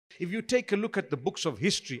if you take a look at the books of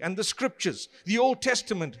history and the scriptures, the Old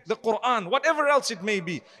Testament, the Quran, whatever else it may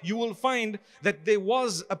be, you will find that there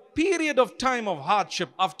was a period of time of hardship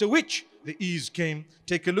after which the ease came.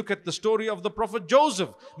 Take a look at the story of the Prophet Joseph,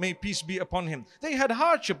 may peace be upon him. They had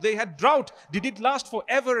hardship, they had drought. Did it last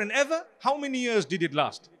forever and ever? How many years did it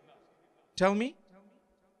last? Tell me.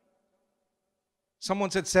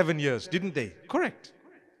 Someone said 7 years, didn't they? Correct.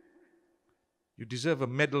 You deserve a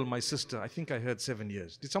medal, my sister. I think I heard 7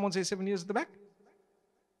 years. Did someone say 7 years at the back?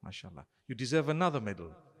 MashaAllah. You deserve another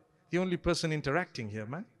medal. The only person interacting here,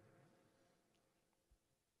 man.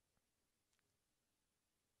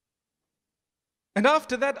 And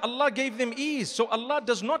after that, Allah gave them ease. So Allah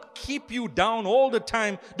does not keep you down all the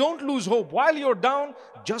time. Don't lose hope. While you're down,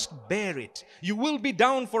 just bear it. You will be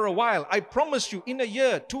down for a while. I promise you, in a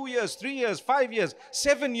year, 2 years, 3 years, 5 years,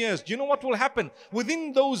 7 years, do you know what will happen?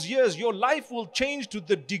 Within those years, your life will change to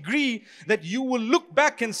the degree that you will look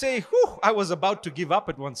back and say, whew, I was about to give up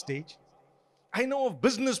at one stage. I know of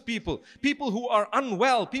business people, people who are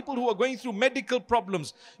unwell, people who are going through medical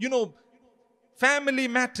problems, you know, family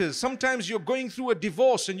matters. Sometimes you're going through a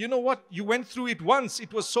divorce and you know what? You went through it once.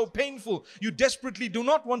 It was so painful. You desperately do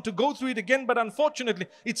not want to go through it again, but unfortunately,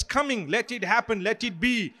 it's coming. Let it happen. Let it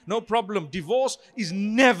be. No problem. Divorce is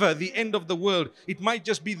never the end of the world. It might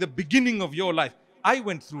just be the beginning of your life. I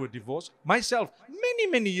went through a divorce myself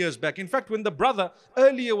many years back. In fact, when the brother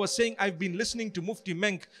earlier was saying, I've been listening to Mufti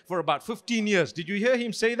Menk for about 15 years. Did you hear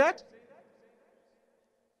him say that?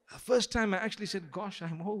 The first time I actually said, gosh,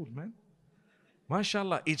 I'm old, man.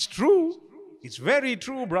 MashaAllah, it's true. It's very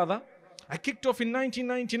true, brother. I kicked off in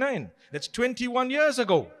 1999. That's 21 years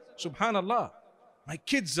ago. Subhanallah. My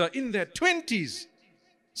kids are in their 20s.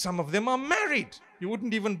 Some of them are married. You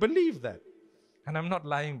wouldn't even believe that. And I'm not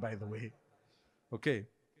lying, by the way. Okay.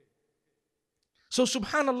 So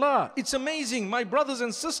subhanallah, it's amazing, my brothers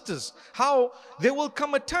and sisters, how there will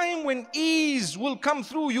come a time when ease will come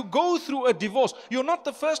through. You go through a divorce. You're not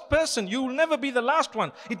the first person. You will never be the last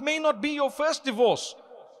one. It may not be your first divorce.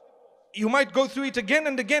 You might go through it again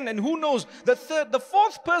and again. And who knows, the third, the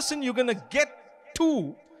fourth person you're going to get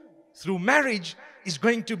to through marriage is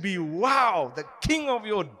going to be, wow, the king of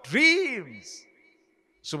your dreams.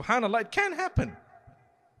 Subhanallah, it can happen.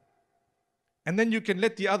 And then you can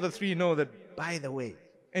let the other three know that, by the way,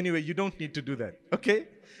 anyway, you don't need to do that, okay?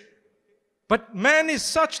 But man is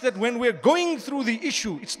such that when we're going through the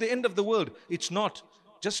issue, it's the end of the world. It's not.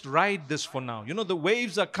 Just ride this for now. You know, the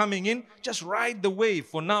waves are coming in. Just ride the wave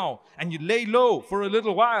for now. And you lay low for a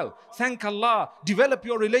little while. Thank Allah. Develop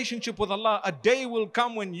your relationship with Allah. A day will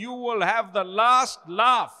come when you will have the last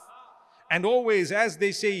laugh. And always, as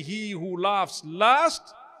they say, he who laughs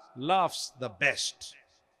last, laughs the best.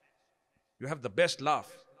 You have the best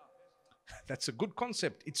laugh. That's a good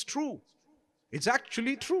concept. It's true. It's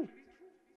actually true.